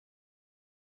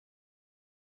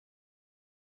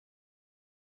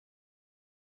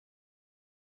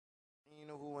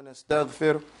نستعينه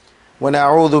ونستغفر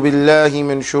ونعوذ بالله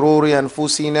من شرور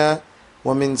أنفسنا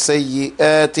ومن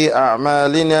سيئات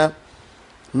أعمالنا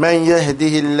من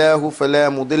يهده الله فلا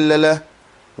مضل له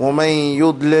ومن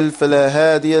يضلل فلا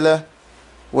هادي له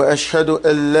وأشهد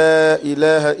أن لا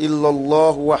إله إلا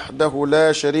الله وحده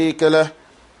لا شريك له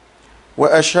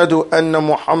وأشهد أن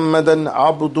محمدا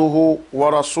عبده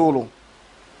ورسوله.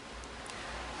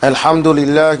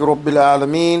 Alhamdulillah Rabbil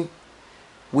Alameen.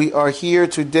 We are here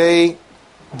today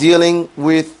dealing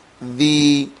with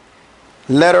the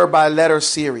letter by letter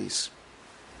series.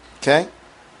 Okay?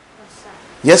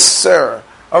 Yes, sir.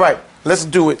 All right, let's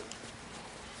do it.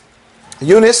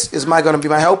 Eunice is going to be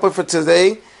my helper for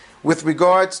today with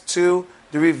regards to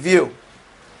the review.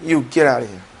 You get out of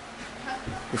here.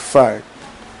 You're fired.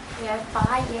 You're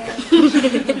fired.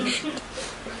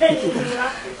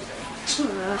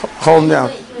 Hold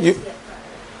down.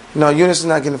 No, Eunice is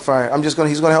not getting fired. He's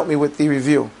going to help me with the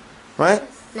review. Right?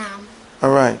 No. All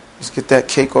right. Let's get that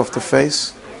cake off the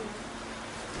face.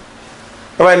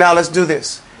 All right, now let's do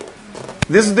this.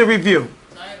 This is the review.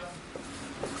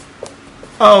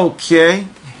 Okay.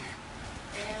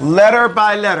 Letter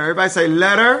by letter. Everybody say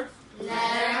letter.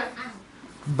 Letter.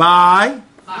 By.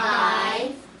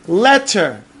 By.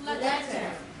 Letter.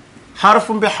 Letter.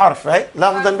 حرف بحرف, right?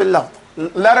 لفظا باللفظ.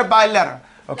 Letter by letter.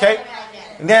 Okay?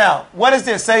 Now, what is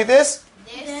this? Say this.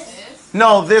 This.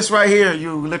 No, this right here,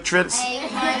 you literates.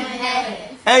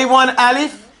 A1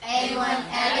 alif. A1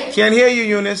 alif. Can't hear you,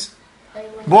 Eunice.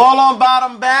 Ball on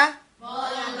bottom back. Ball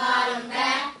on bottom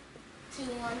back. 2 on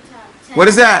top tab. What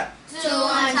is that? 2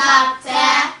 on top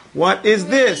tab. What is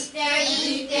this?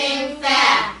 3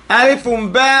 fab.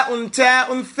 Alifun ba'un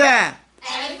ta'un tha.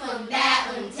 Alifun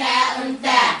ba'un ta'un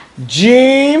tha.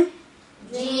 Jim.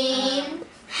 Jim.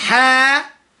 Ha.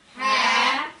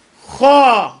 Ha.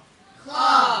 Kha.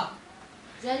 Kha.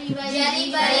 Jelly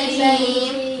belly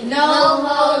jim. No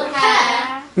hold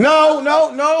ha. No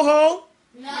hole.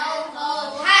 No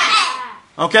hold ha.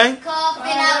 Okay?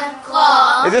 Coughing up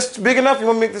cough. Is this big enough? You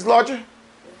want me to make this larger?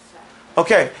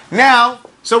 Okay. Now,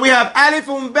 so we have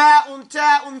alifun ba'un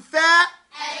ta'un tha.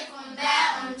 Alifun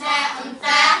ba'un ta'un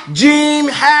tha. Jim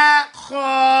ha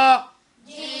kha.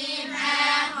 Jim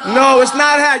ha. No, it's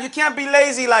not ha. You can't be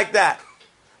lazy like that.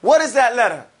 What is that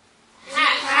letter? Ha.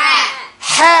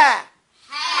 Ha. Ha.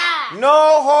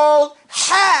 No hold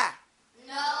ha.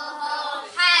 No hold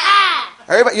ha.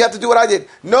 Everybody, you have to do what I did.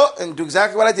 No, and do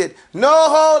exactly what I did. No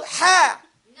hold ha.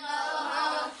 No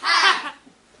hold ha.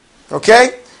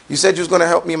 Okay? You said you was going to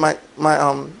help me you want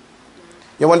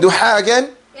to do ha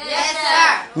again? Yes,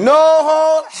 sir. No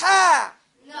hold ha.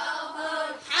 No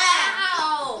hold ha.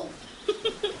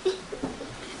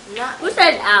 Who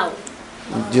said ow?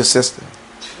 Your sister.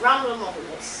 Wrong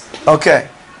remoteness. Okay.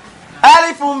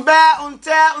 Alifun ba'un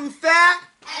ta'un tha.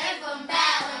 Alifun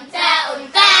ba'un ta'un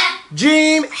tha.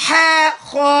 Jim ha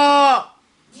kha.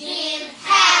 Jim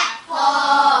ha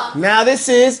kha. Now this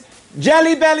is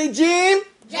jelly belly jim.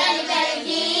 Jelly belly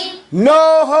jim.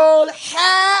 No hold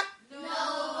ha. No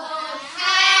hold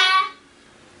ha.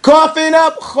 Coughing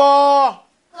up kha.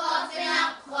 Coughing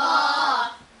up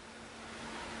kha.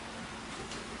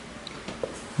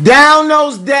 Down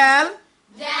nose dal.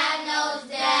 Down nose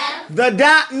down. The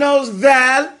dot nose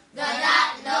dal. The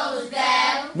dot nose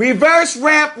down. Reverse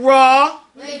ramp raw.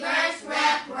 Reverse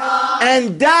wrap raw.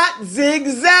 And dot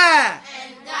zigzag.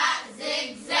 And dot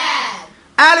zigzag.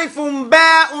 Alifun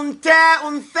ba'un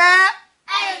ta'un tha.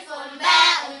 Alifun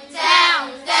ba'un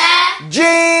ta'un tha.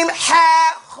 Jim ha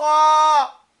kha.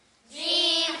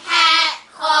 Jim ha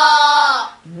kha.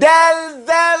 Dal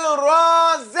dal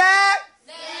ra za.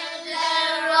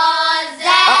 Dal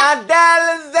rosa. Dal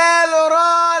dal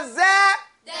ra za.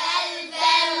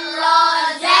 Dal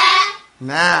rosa.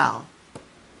 Now.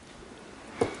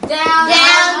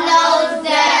 Down nose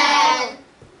down.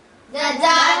 The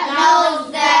dot nose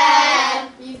down.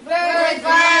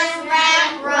 Reverse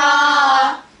wrap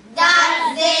raw. Dot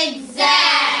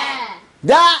zigzag.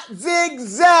 Dot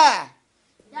zigzag.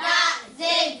 Dot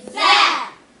zigzag.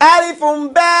 Alifun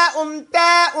ba'un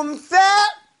ta'un tha.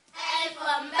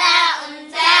 Alifun ba'un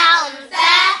ta'un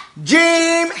tha.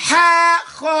 Jim ha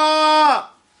kha.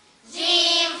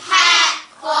 Jim ha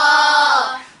kha.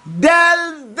 Dal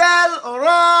dal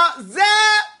ra za.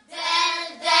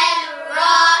 Dal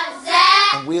rosa.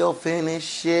 And we'll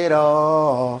finish it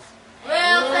off.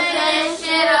 We'll finish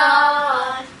it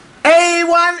off.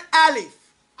 A1 alif.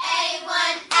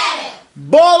 A1 alif.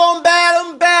 Ball on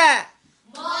bottom back.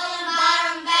 Ball and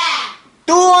bottom back.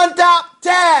 2 on top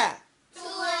tab. 2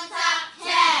 on top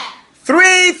tab.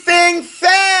 3 thing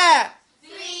fab.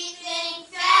 3 things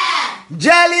fab.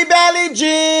 Jelly belly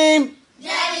Jim.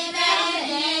 Jelly belly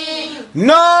Jim.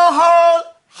 No hold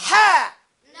ha.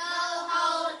 No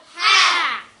hold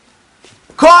ha.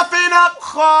 Coughing up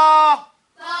kha.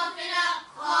 Coughing up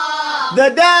kha. The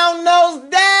down nose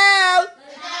dal.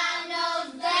 The down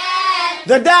nose dad.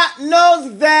 The dot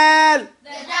nose dal.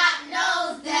 The dot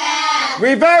nose dad.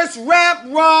 Reverse ramp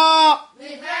raw.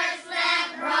 Reverse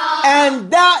ramp raw.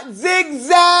 And dot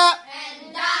zigzag.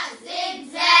 And dot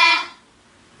zigzag.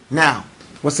 Now,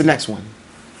 what's the next one?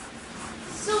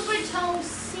 Super toe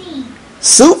C.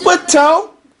 Super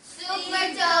toe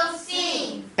Super toe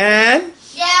C. and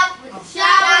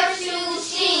Shower shoe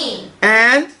sheen.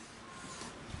 and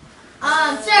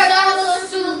Turtle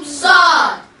soup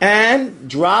sod. and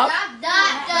drop.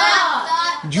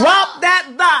 Dot. Drop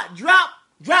that dot.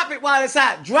 Drop it while it's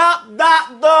hot. Drop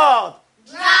dot dog.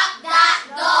 Drop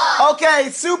dot. Okay,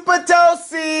 super toe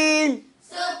scene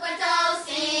Super toe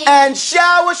C. and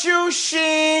shower shoe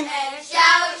sheen. And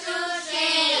shower shoe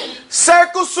sheen.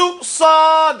 Circle soup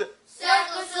sod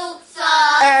Circle soup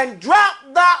sod. and drop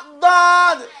dot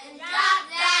dog. And drop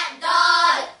that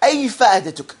dog. أي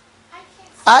فائدتك؟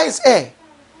 عايز إيه؟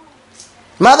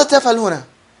 ماذا تفعل هنا؟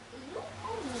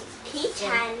 He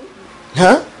can.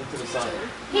 ها؟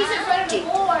 He's in front of the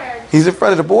board. He's in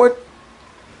front of the board.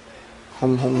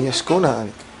 هم يشكون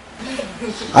عليك.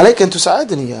 عليك أن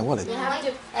تساعدني يا ولد. You have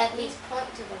to at least point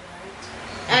to the words.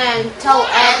 And tell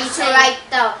Abby to write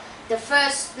the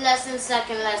first lesson,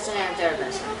 second lesson, and third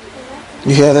lesson.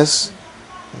 You hear this?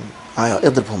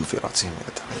 اضربهم في رأسهم.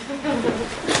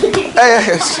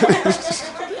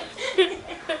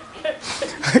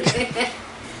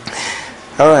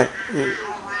 All right.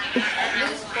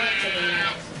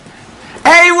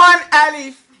 A1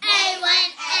 alif. A1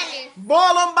 Ellie.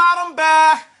 Bottom bottom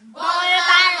back. Bowler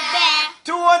bottom back.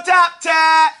 2 on top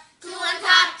tat. 2 on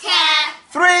top cat.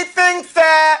 3 things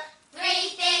fat. 3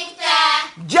 things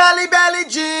that. Jelly belly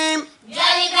Jim.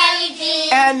 Jelly belly jean.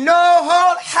 And no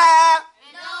hold hat.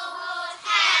 No hold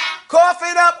hat. Cough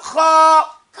it up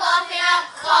kha. Coughing up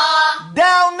cough.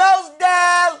 Down nose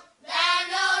dal. Down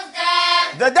nose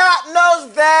dad. The dot nose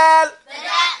dal. The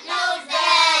dot nose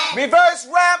dad. Reverse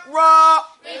ramp raw.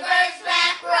 Reverse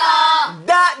ramp raw.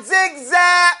 Dot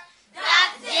zigzag.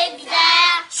 Dot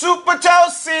zigzag. Super toe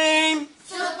scene.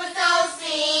 Super toe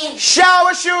scene.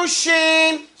 Shower shoe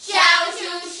sheen. Shower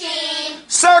shoe sheen.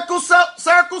 Circle soup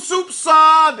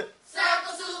sod.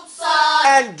 Circle soup sod.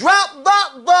 And drop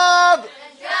dot dog.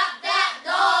 And drop that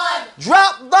dog.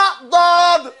 Drop dot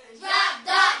dog. Drop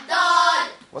that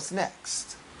dog. What's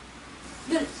next?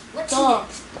 What's dog?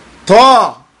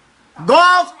 Ta.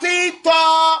 Golf tee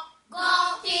ta.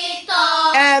 Golf teeth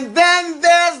dog. And then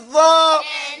there's the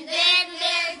And then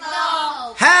there's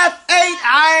dog. half 8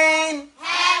 ain.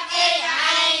 Have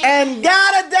a And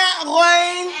got a that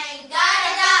rain. and got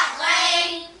a dot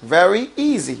lane. Very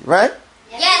easy, right?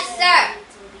 Yes, sir.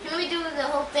 Can we do the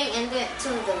whole thing and then to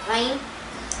the rain?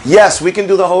 Yes, we can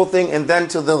do the whole thing and then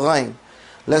to the rain.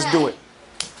 Let's do it.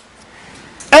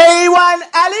 A1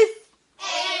 alif.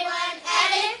 A1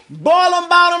 Ellie. Ball on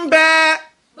bottom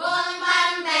back. Bowling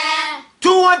bottom back. 2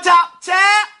 on top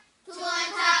tap. 2 on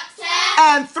top tap.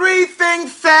 And 3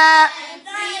 things fat. And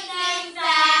 3 things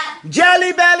that.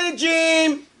 Jelly belly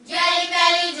Jim. Jelly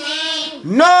belly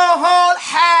jean. No hold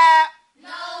hat. No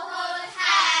hold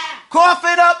hat. Cough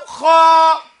it up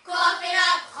kha. Coughing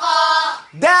up cough.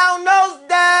 Down nose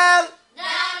dal.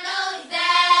 Down nose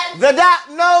dad. The dot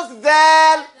nose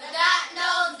dal. The dot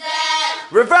nose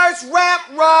dad. Reverse ramp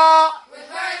raw.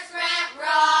 Reverse ramp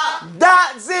raw.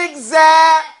 Dot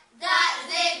zigzag. Dot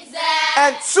zigzag.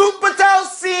 And super toe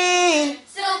scene.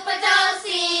 Super toe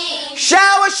scene.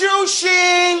 Shower shoe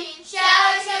sheen.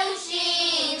 Shower shoe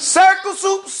sheen. Circle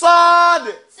soup sod.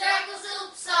 Circle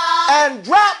soup sod. And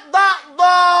drop dot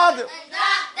dog. And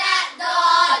drop that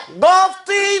dog. Golf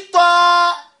tee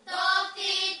ta. Dog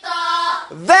teeth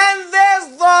dog. Then there's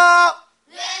the.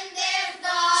 Then there's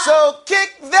dog. So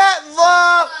kick that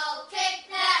the. So kick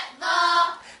that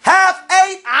dog. Half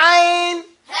 8 ain.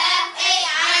 Have a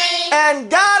ain. And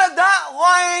got a dot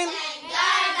rain. And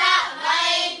got a dot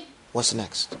lane. What's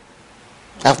next?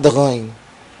 After rain.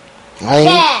 Rain.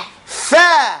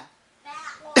 Fair.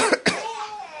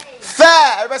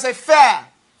 Fair. Everybody say fair.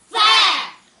 Fair.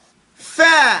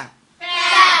 Fair.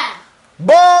 Fair.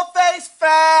 Ball face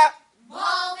fair.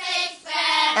 Bull face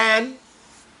fair. And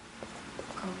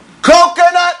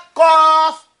coconut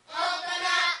cough.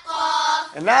 Coconut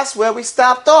cough. And that's where we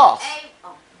stopped off.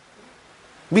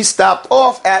 We stopped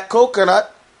off at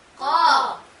coconut.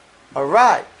 Cough. All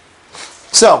right.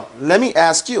 So let me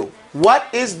ask you, what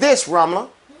is this, Ramla?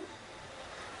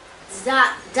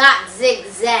 Dot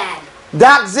zigzag.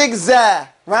 Dot zigzag,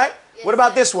 right? What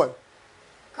about this one?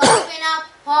 Coughing up,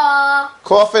 ha.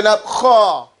 Coughing up,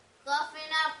 kha.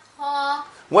 Coughing up, ha.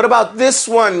 What about this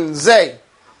one, Zay?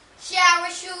 Shower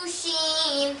shoe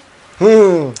sheen.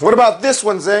 What about this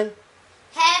one, Zay?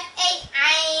 Have a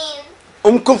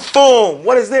ain. Kulthum.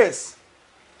 What is this?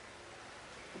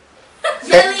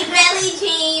 Jelly belly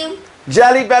team.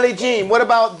 Jelly belly jean. What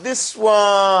about this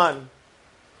one?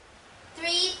 3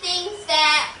 things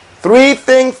that. 3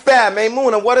 things fat.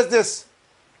 Maymuna, what is this?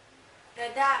 The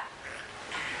dot.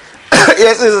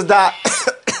 Yes, this is a dot.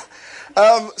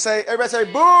 Say, everybody say,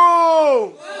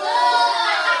 boo.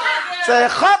 Say,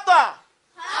 khata.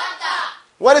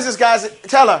 What is this, guys?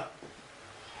 Tell her.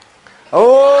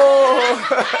 Oh.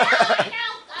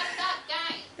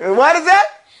 What is that?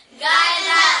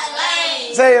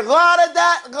 Say, ghada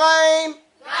dat ghain.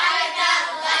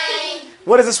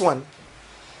 What is this one?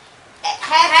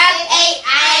 Have a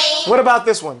ain. What about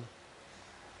this one?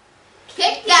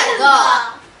 Kick that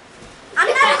dog.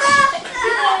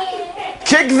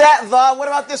 Kick that the. What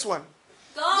about this one?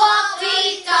 Go.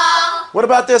 What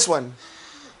about this one?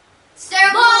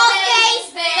 Circle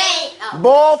face face.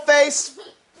 Ball face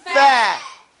fat.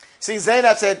 See,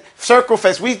 Zainab said circle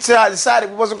face. We decided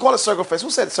we wasn't called a circle face.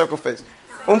 Who said circle face?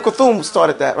 Kulthum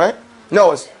started that, right?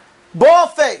 No, it's ball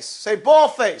face. Say ball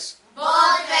face.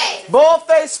 Bald face. Ball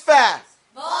face fat.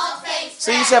 Bald face.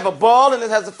 So you used to have a ball and it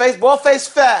has a face. Ball face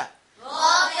fat.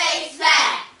 Bald face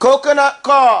fat. Coconut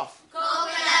cough.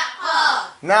 Coconut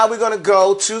puff. Now we're going to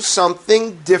go to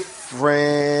something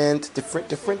different.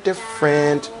 Different.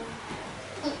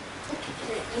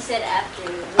 You said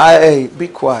after. Hey, be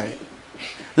quiet.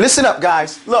 Listen up,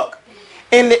 guys. Look,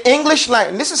 in the English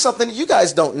language, this is something that you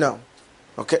guys don't know.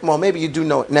 Okay, well, maybe you do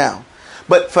know it now.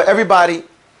 But for everybody,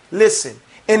 listen.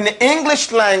 In the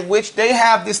English language, they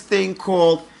have this thing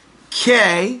called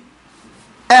KLMN.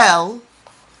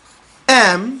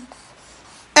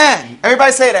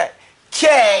 Everybody say that.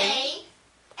 KLMN.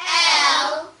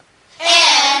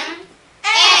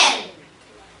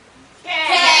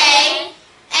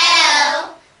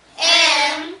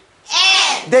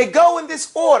 They go in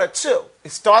this order too.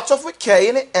 It starts off with K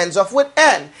and it ends off with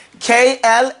N.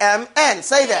 KLMN.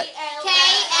 Say that.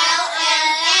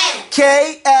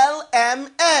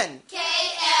 KLMN.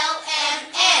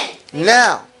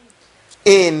 Now,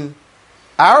 in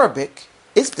Arabic,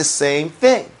 it's the same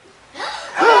thing.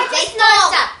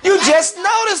 You just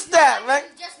noticed that, right? I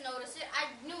just noticed it. I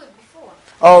knew it before.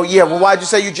 Oh, yeah. Well, why'd you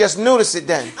say you just noticed it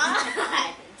then?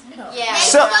 Yeah.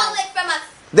 So- Stole it from us.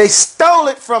 They stole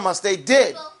it from us. They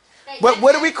did. But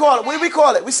what do we call it? What do we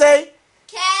call it? We say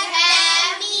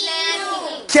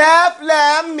Kaaf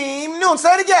Lam Mim Noon.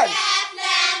 Say it again.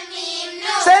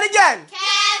 Say it again.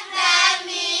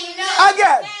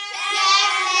 Again.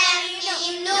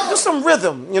 Do some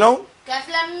rhythm, you know. Kaaf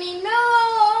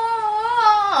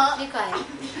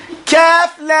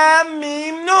Lam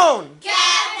Mim Noon.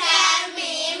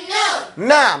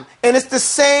 Naam. And it's the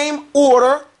same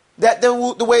order that the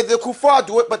way the kuffar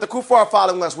do it, but the kuffar are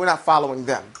following us. We're not following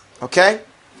them. Okay?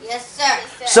 Yes, sir.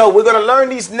 So we're going to learn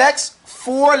these next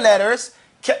 4 letters.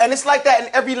 And it's like that in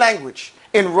every language.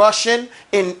 In Russian,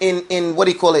 in what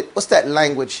do you call it? What's that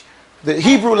language? The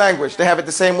Hebrew language. They have it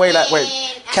the same way, that way.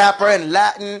 Kappa and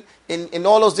Latin, in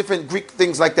all those different Greek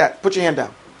things like that. Put your hand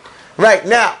down. Right,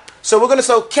 now. So we're going to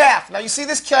so Kaaf. Now you see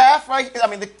this Kaaf, right? I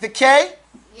mean the K?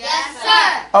 Yes,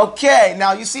 sir. Okay,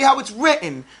 now you see how it's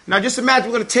written. Now just imagine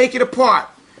we're going to take it apart.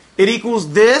 It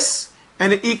equals this,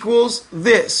 and it equals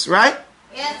this, right?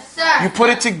 Yes, sir. You put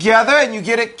it together and you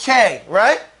get a K,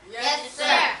 right? Yes,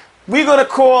 sir. We're going to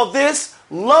call this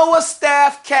lower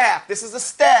staff calf. This is a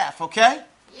staff, okay?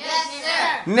 Yes,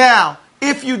 sir. Now,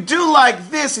 if you do like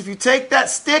this, if you take that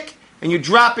stick and you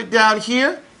drop it down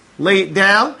here, lay it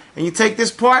down, and you take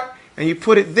this part and you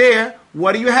put it there,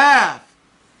 what do you have?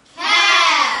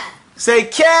 Calf. Say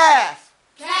calf.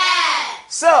 Calf.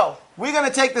 So, we're going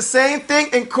to take the same thing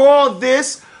and call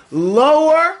this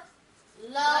lower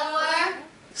Lower.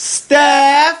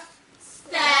 staff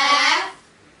Staff.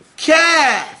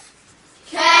 calf.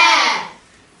 Calf.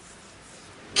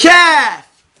 Calf.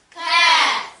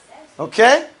 Calf.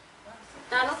 Okay?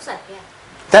 That looks like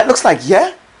That looks like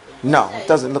yeah? No, it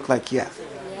doesn't look like yeah.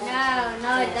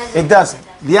 No, it doesn't. It doesn't.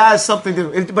 The eye is something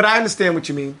different. But I understand what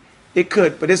you mean. It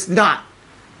could, but it's not.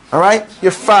 All right?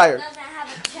 You're fired. Doesn't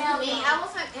have a tail. I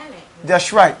wasn't in it.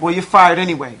 That's right. Well, you're fired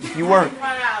anyway. If you weren't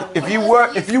going to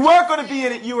be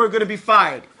in it, you were going to be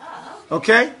fired.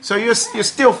 Okay? So you're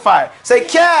still fired. Say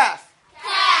calf.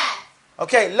 Calf.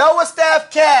 Okay, lower staff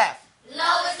calf.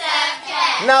 Lower staff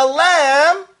calf. Now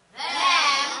lamb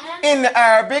Lamb. in the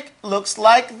Arabic looks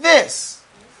like this.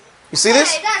 You see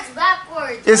this? Hey, that's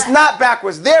backwards. It's not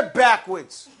backwards. They're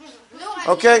backwards. No,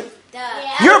 Okay?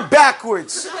 You're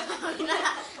backwards.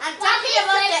 I'm talking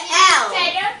about the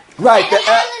L. Right, the The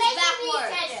L is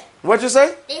backwards. What'd you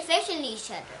say? They're facing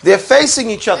each other. They're facing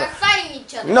each other. They're fighting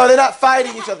each other. No, they're not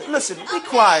fighting each other. Listen, be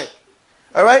quiet.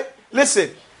 All right?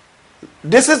 Listen.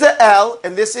 This is the L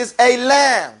and this is a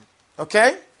lamb.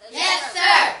 Okay? Yes,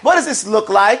 sir. What does this look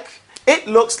like? It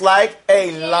looks like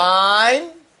a line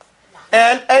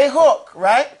and a hook,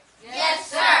 right?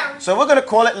 Yes, sir. So we're going to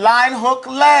call it line, hook,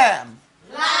 lamb.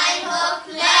 Line,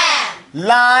 hook, lamb.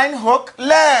 Line, hook,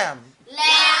 lamb.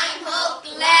 Line, hook,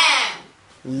 lamb.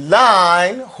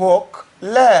 Line, hook,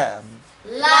 lamb.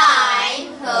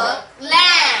 Line, hook,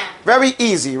 lamb. Very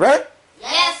easy, right?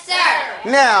 Yes, sir.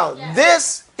 Now,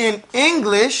 this in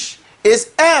English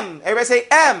is M. Everybody say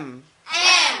M.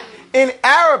 M. In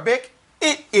Arabic,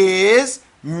 it is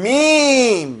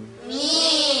meme.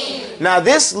 Meme. Now,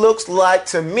 this looks like,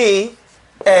 to me,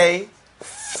 a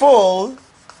full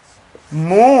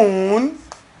moon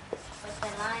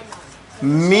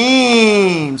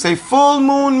meme. Say full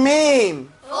moon meme.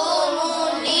 Full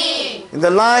moon meme. And the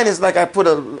line is like I put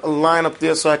a line up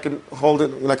there so I can hold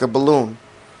it like a balloon.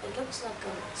 It looks like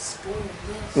a spoon.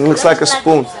 It looks like a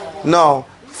spoon. No.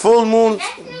 Full moon.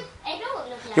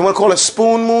 You want to call it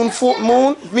spoon moon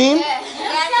moon meme?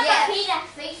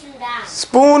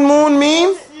 Spoon moon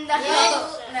meme?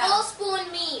 Full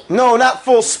spoon meme. No, not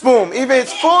full spoon. Either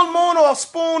it's full moon or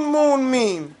spoon moon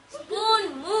meme.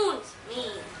 Spoon moon meme.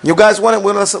 You guys want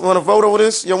to vote over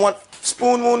this? You want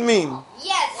spoon moon meme?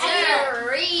 Yes, sir.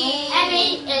 I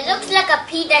mean, it looks like a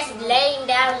pea that's laying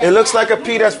down. It looks like a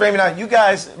P that's framing out. You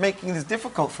guys are making this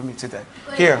difficult for me today.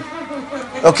 Here.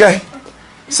 Okay.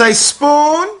 Say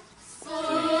spoon.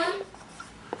 Spoon.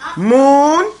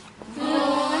 Moon.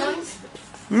 Moon.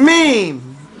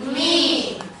 Meme.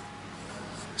 Meme.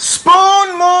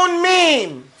 Spoon moon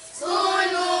meme.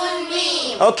 Spoon moon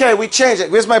meme. Okay, we changed it.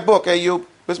 Where's my book? Hey, you.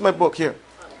 Where's my book? Here.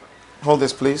 Hold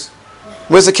this, please.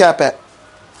 Where's the cap at?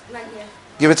 Right here.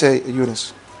 Give it to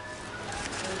Eunice.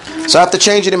 So I have to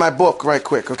change it in my book right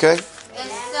quick, okay?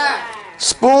 Yes, sir.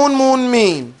 Spoon moon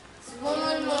meme.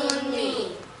 Spoon moon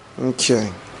meme. Okay.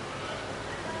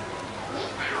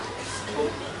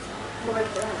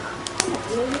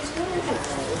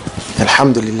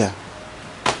 Alhamdulillah.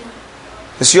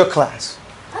 It's your class.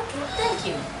 Okay, thank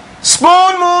you.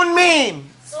 Spoon moon meme.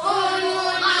 Spoon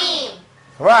moon meme.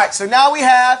 Right, so now we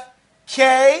have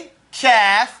K,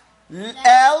 calf,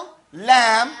 L,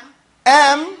 lamb,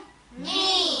 M.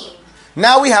 Meme.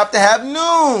 Now we have to have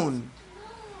noon.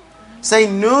 Say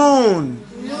noon.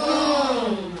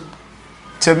 Noon.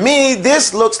 To me,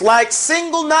 this looks like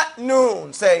single nut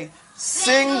noon. Say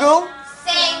single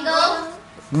Single.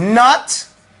 nut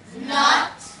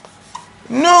Nut.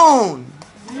 noon.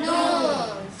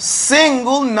 Noon.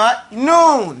 Single nut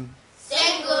noon.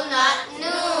 Single nut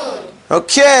noon.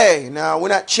 Okay, now we're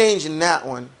not changing that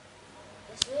one.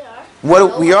 Yes, we are.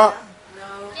 What we are?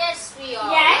 Yes, we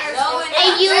are. Yes.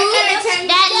 And you,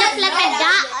 that looks like a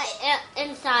dot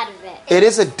inside of it. It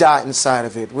is a dot inside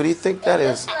of it. What do you think that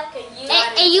is?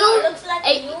 And you,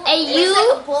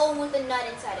 a bowl with a nut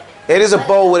inside of it. It is a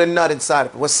bowl with a nut inside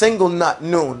of it. Well, single nut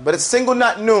noon, but it's single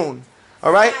nut noon.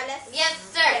 All right? yes,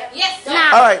 sir. Yes, sir.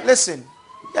 All right, listen.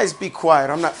 You guys be quiet.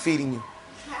 I'm not feeding you.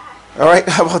 All right?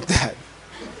 How about that?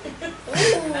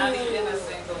 Not even a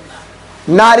single nut.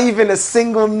 Not even a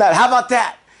single nut. How about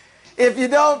that? If you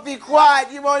don't be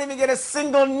quiet, you won't even get a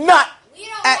single nut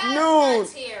at noon.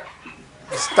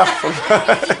 Stuff.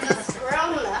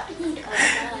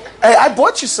 Hey, I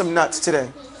bought you some nuts today.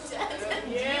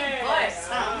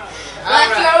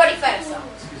 But you already fed us.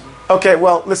 Okay,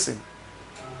 well, listen.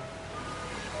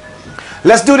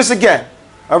 Let's do this again.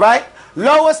 All right?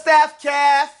 Lower staff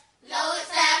calf, Lower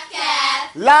staff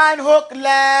calf. line hook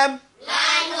lamb,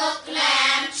 Line hook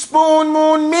lamb. spoon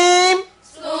moon meme,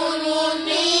 Spoon moon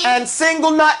meme. and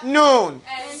single nut noon.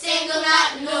 And single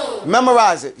nut noon.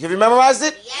 Memorize it. Have you memorized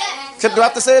it? Yes. Do I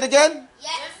have to say it again?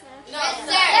 Yes. Yes,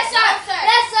 sir. Yes, sir.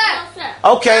 Yes, sir.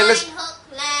 Okay, let's. Line hook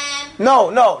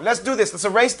lamb. No. Let's do this. Let's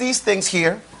erase these things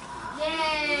here.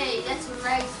 Yay. Let's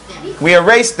erase them. We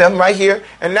erased them right here,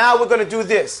 and now we're going to do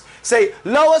this. Say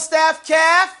lower staff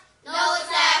calf, Lower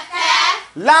staff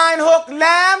calf. line hook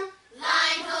lamb,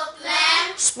 Line hook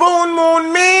lamb. spoon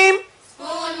moon meme,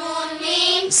 Spoon moon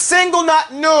meme. single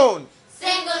nut noon.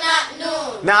 Single nut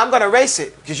noon. Now I'm going to erase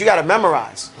it because you got to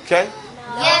memorize. Okay?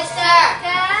 Yes,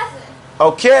 sir.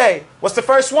 Okay. What's the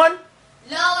first one?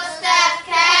 Lower staff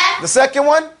calf. The second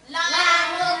one? Line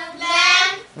hook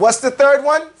lamb. What's the third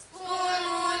one? Spoon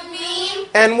moon meme.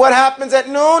 And what happens at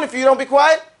noon if you don't be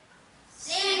quiet?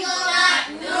 Single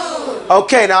nut noon.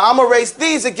 Okay, now I'm going to erase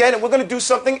these again and we're going to do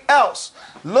something else.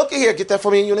 Look at here. Get that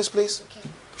for me, Eunice, please.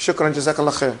 Shukran,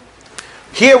 jazakallah khair.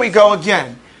 Here we go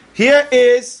again. Here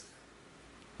is,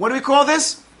 what do we call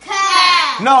this?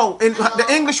 Calf. No, in the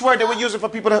English word that we're using for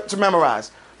people to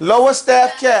memorize. Lower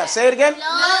staff calf. Say it again. Low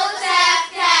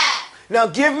staff calf. Now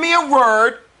give me a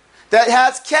word that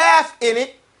has calf in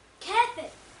it. Kafir.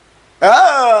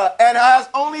 And has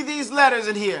only these letters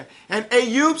in here. And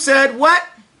Ayub said what?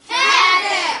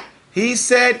 Kafir. He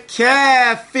said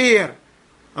kafir.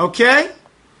 Okay?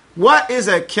 What is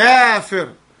a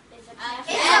kafir? It's a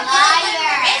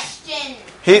liar. Christian.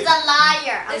 He's a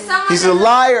liar. He's a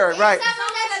liar, right?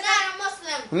 Someone that's not a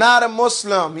Muslim. Not a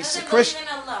Muslim. He's a Christian.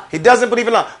 Believe in Allah. He doesn't believe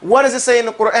in Allah. What does it say in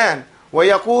the Quran?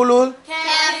 وَيَقُولُ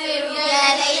Kafir.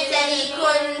 يا ليتني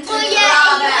كنت قل يا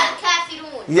ترابا. أيها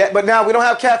الكافرون. Yeah, but now we don't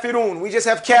have kafirun. We just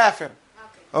have kafir.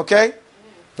 Okay?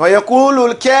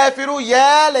 وَيَقُولُ الْكَافِرُ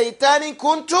يَا لَيْتَنِي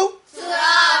كُنْتُ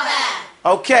ترابا.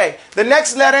 Okay. The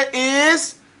next letter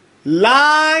is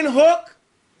line hook.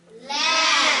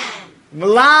 Lamb.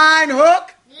 Line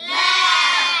hook.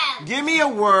 Lamb. Give me a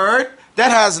word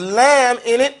that has lamb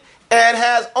in it and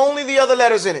has only the other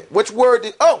letters in it. Which word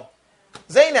did... Oh,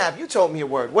 Zainab, you told me a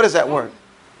word. What is that word?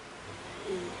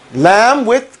 Lamb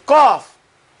with Kaaf.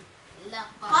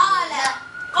 قال.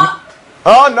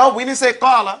 Oh, no, we didn't say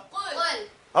qala. قل.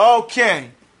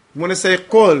 Okay. We want to say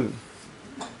qul.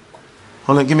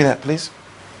 Hold on, give me that, please.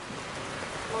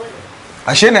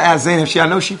 I shouldn't have asked Zainab. I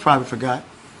know she probably forgot.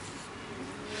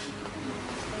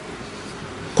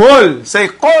 Qul. Say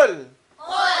qul.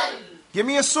 قل. Give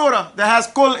me a surah that has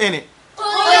qul in it. قل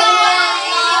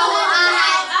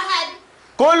الله أحد.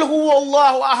 قل هو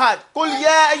الله أحد. قل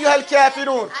يا أيها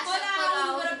الكافرون. قل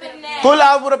أعوذ برب الناس. قل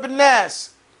أعوذ برب الناس.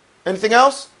 Anything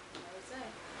else?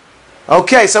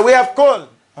 Okay, so we have qul.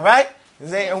 All right?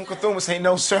 Zainab Kuthum will say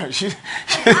no, sir.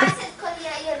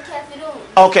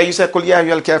 Okay, you said قل يا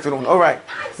أيها الكافرون. All right.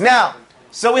 Now,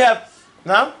 so we have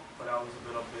now.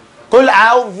 قل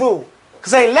أعوذ.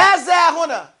 Say لا زا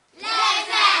هنا. لا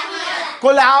زال.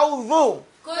 قل أعوذ.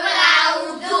 قل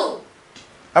أعوذ.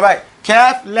 All right.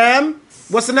 Calf, lamb.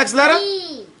 What's the next letter?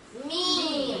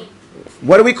 ميم.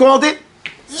 What do we called it?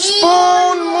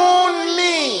 Spoon, moon,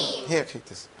 meme. Here, take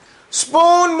this.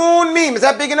 Spoon, moon, meme. Is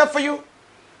that big enough for you?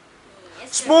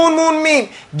 Spoon, moon, meme.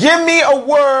 Give me a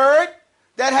word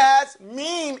that has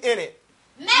meme in it.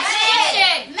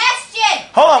 Masjid. Masjid.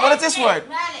 Hold on. What is this word?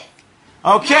 Malik.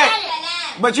 Okay.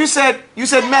 Kalam. But you said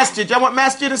masjid. Y'all want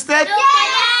masjid instead? No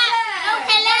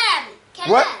kalam.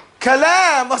 What?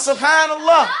 Kalam. Oh,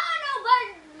 subhanallah.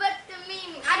 But the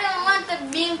meme, I don't want the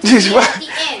meme to be at the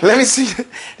end. Let me see.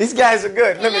 These guys are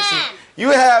good. Let me see.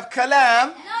 You have kalam.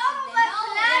 No, but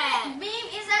kalam, meme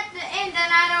is at the end and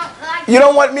I don't like You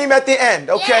don't want meme at the end.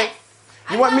 Okay. Yes.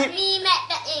 You want meme. meme at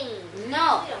the end.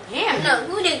 No. Him. No,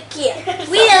 who didn't care?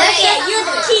 We don't care. You're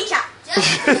the teacher.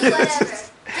 Just do whatever.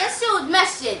 Just do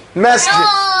masjid. Masjid.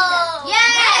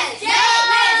 Yes. You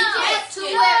can put two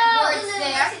words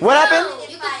there. What happened?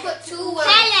 You can put two words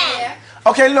there.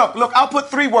 Okay, look. I'll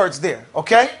put 3 words there.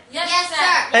 Okay. Yes,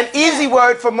 sir. An easy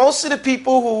word for most of the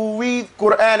people who read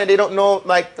Quran and they don't know,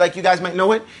 like you guys might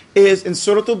know it, is in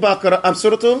Surah Al-Baqarah.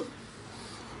 Surah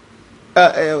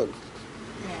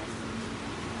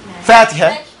Fatiha.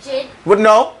 Masjid. Would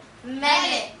know?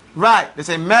 Malik. Right. They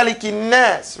say Maliki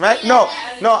Nas. Right? No.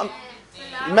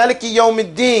 Maliki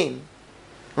Yawmiddin.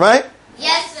 Right?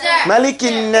 Yes, sir.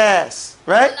 Maliki Nas.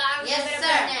 Right? Yes,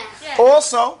 sir.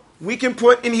 Also, we can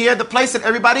put in here the place that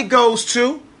everybody goes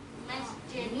to.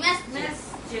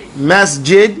 Masjid.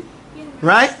 Masjid.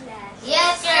 Right?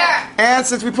 Yes, sir. And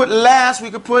since we put last,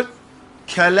 we could put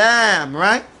kalam.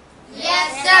 Right?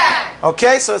 Yes, sir.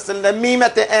 Okay, so it's the meme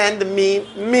at the end, the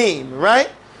meme, right?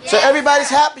 So Yes, everybody's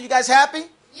sir. happy. You guys happy?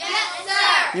 Yes,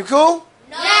 sir. You cool?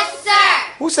 Yes, sir.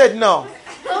 Who said no?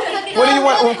 What do you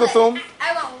want, Kuthum?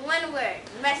 I want one word.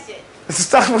 Masjid.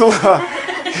 Astaghfirullah.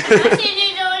 Masjid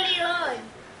is only one.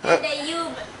 And then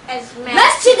you as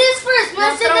Masjid is first.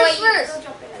 Masjid is first.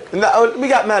 No, we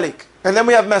got Malik. And then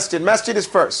we have Masjid. Masjid is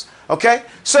first. Okay?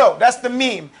 So, that's the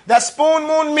meme. That's spoon,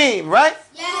 moon, meme, right?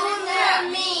 Yes, sir.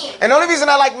 Me. And the only reason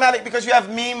I like Malik because you have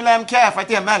meme, lamb, calf right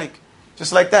there, Malik.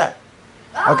 Just like that.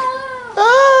 Okay.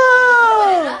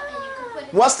 Oh.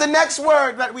 What's the next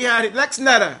word that we had? Next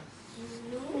letter.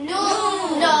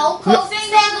 No.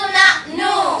 Single, not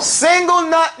noon. Single,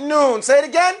 not noon. Say it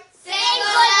again.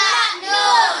 Single, not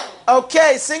noon.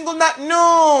 Okay, single, not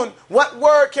noon. What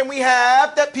word can we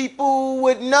have that people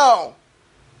would know?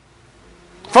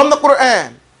 From the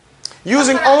Quran.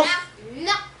 Using only...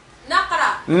 No.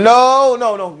 نقرأ. No.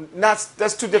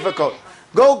 That's too difficult.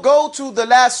 Go to the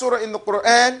last surah in the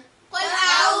Quran. قل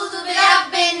أعوذ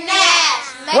برب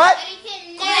الناس. What?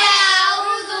 قل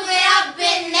أعوذ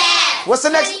What's the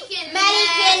next?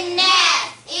 ملك الناس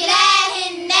إله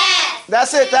الناس.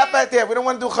 That's it. That right there. We don't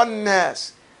want to do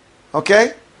khannas.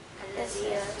 Okay?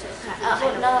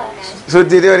 So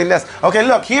did already nest. Okay,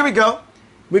 look, here we go.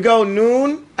 We go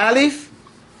noon, alif.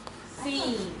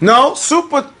 Seen. No,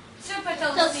 super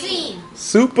Tosin.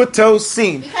 super toe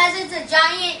scene. Because it's a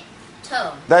giant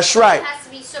toe. That's right. It has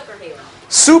to be superhero.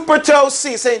 Super toe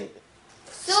scene. Say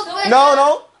Super.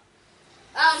 no.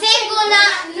 Single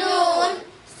not noon.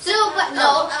 Super.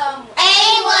 No.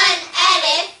 A1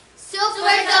 alif.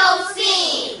 Super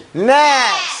tosin.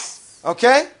 Nas.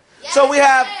 Okay? So we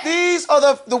have, these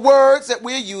are the words that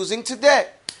we're using today.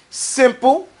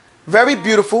 Simple, very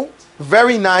beautiful,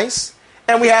 very nice.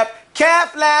 And we have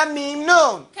Kaaf, Lam, Mim,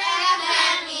 Noon. Kaaf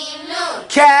lam mim noon.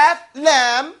 Kaaf,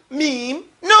 Lam, Mim,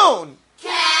 Noon.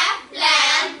 Kaaf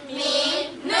lam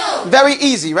mim noon. Very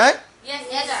easy, right? Yes,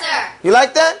 sir. You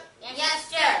like that? Yes,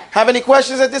 sir. Have any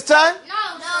questions at this time?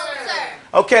 No, sir.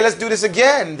 Okay, let's do this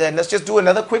again. Then let's just do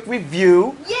another quick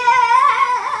review. Yay!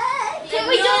 Can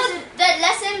we do the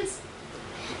lessons?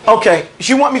 Okay,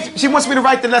 she wants me to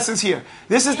write the lessons here.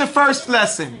 This is the first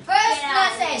lesson. First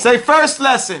lesson. Say first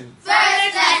lesson.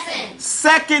 First lesson.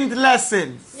 Second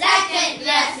lesson. Second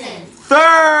lesson.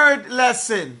 Third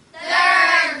lesson.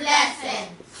 Third lesson.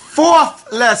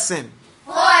 Fourth lesson.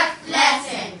 Fourth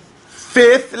lesson.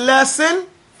 Fifth lesson.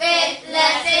 Fifth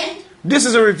lesson. This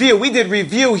is a review. We did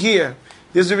review here.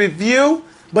 There's a review,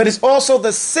 but it's also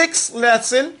the sixth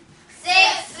lesson.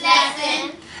 Sixth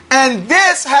lesson. And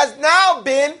this has now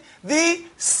been the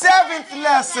seventh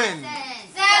lesson.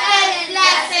 Seventh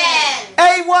lesson.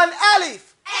 A1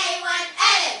 alif. A1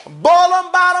 alif. Ball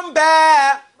on bottom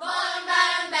bear. Bottom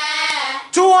bottom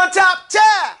back. 2 on top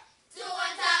tab. 2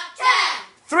 on top tab.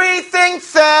 3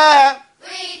 things there.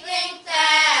 3 things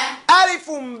there.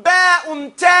 Alifun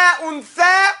ba'un ta'un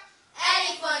tha.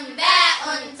 Alifun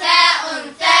ba'un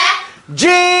ta'un tha.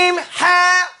 Jim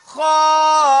ha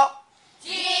kha.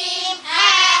 Jim ha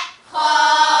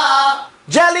kha.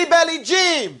 Jelly belly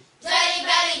jim. Jelly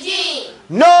belly jim.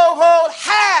 No hold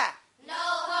ha. No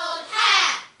hold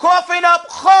ha. Coughing up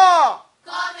kha.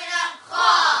 Coughing up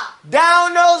kha.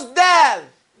 Down nose dal.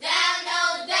 Down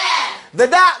nose down. The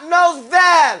dot nose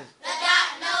dal. The dot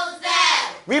nose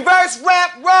down. Reverse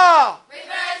ramp raw.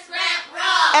 Reverse ramp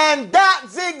raw. And dot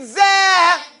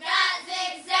zigzag. Dot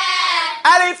zigzag.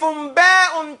 Alifun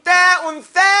ba'un ta'un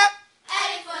tha.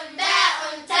 Alifun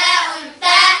ba'un ta'un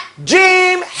tha.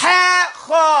 Jim ha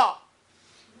kha.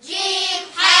 Jim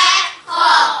ha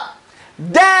kha.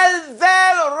 Dal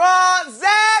zal ra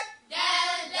zag.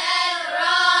 Dal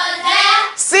ra za.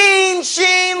 Sin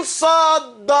shin sad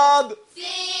dad.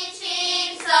 Sin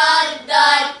shin sad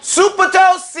dad. Super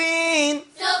toe sin.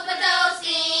 Super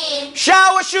tosin.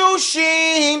 Shower shoe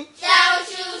sheen. Shower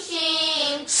shoe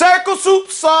sheen. Circle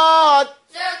soup sod.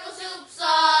 Circle soup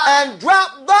sauce. And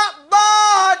drop dot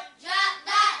dot. Drop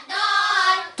that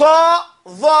dot. Ta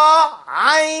va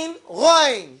ain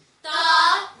ghain.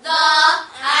 Ta the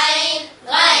ain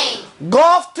rain.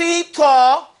 Golf tee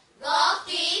ta. Golf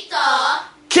tee ta.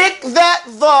 Kick that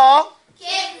the.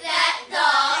 Kick that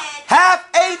dog. Half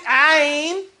 8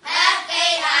 ain. Half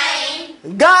eight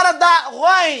ain. Gotta dot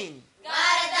ghain.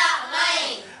 Got a dot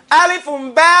rain.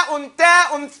 Alifun ba'un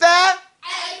ta'un tha.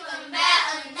 Alifun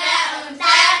ba'un ta'un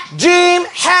tha. Jim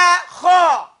ha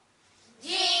kha.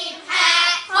 Jim ha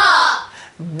kha.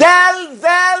 Dal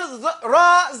zal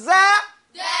ra za.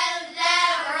 Dal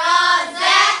ra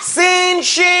za. Sin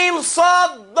shin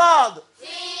sad dad.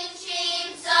 Sin shin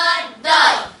sad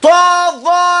dad. Ta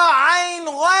va ain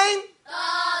ghain. Ta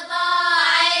the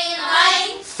ain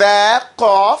rain. Fa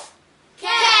qaf.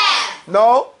 Calf. No.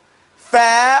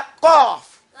 Fa qaf.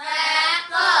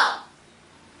 Crackle.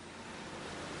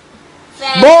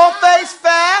 Bull face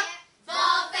fa.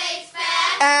 Ball face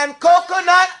fat. And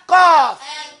coconut qaf.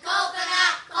 And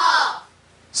coconut cough.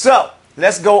 So,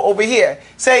 let's go over here.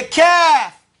 Say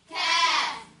calf.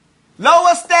 Calf.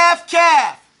 Lower staff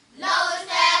calf. Lower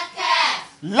staff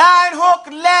calf. Line hook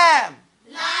lamb.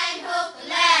 Line hook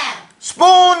lamb.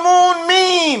 Spoon moon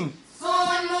meme.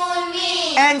 Spoon moon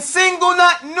me. And single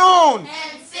nut noon.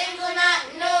 And single nut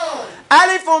noon.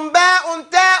 Alifun ba'un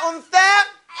ta'un tha.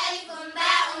 Alifun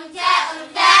ba'un ta'un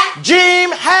tha.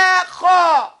 Jim ha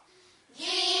kha.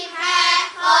 Jim ha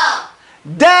kha.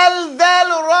 Dal dal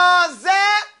ra za.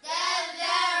 Dal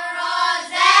ra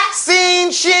za.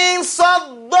 Sin shin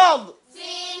sad dad.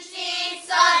 Sin shin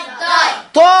sad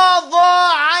dad. Ta dha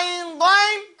ain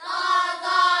dain. Ta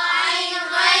the ain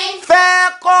rain. Fa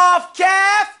qaf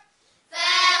calf.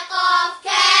 Fa qaf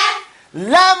calf.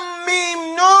 Lam mim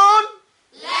noon.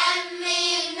 Lam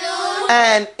mim noon.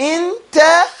 And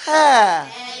intaha.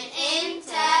 And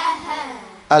intaha.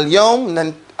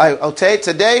 اليوم okay,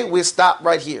 today we stop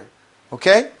right here.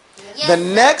 Okay? Yes, The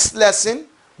sir. next lesson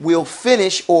we'll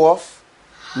finish off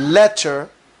letter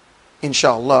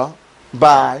inshallah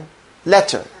by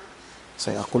letter.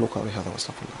 Say أقول قولي هذا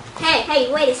واستغفر الله.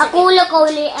 Hey, wait a second. أقول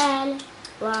قولي أنا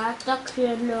وأستغفر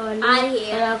الله I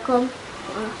hear. ولكم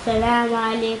السلام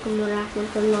عليكم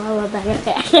ورحمة الله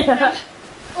وبركاته.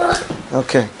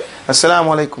 Okay.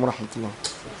 Assalamu alaikum wa rahmatullah.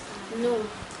 No.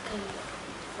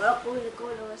 وأقول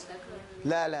قولي وأستغفر الله.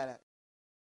 لا لا لا.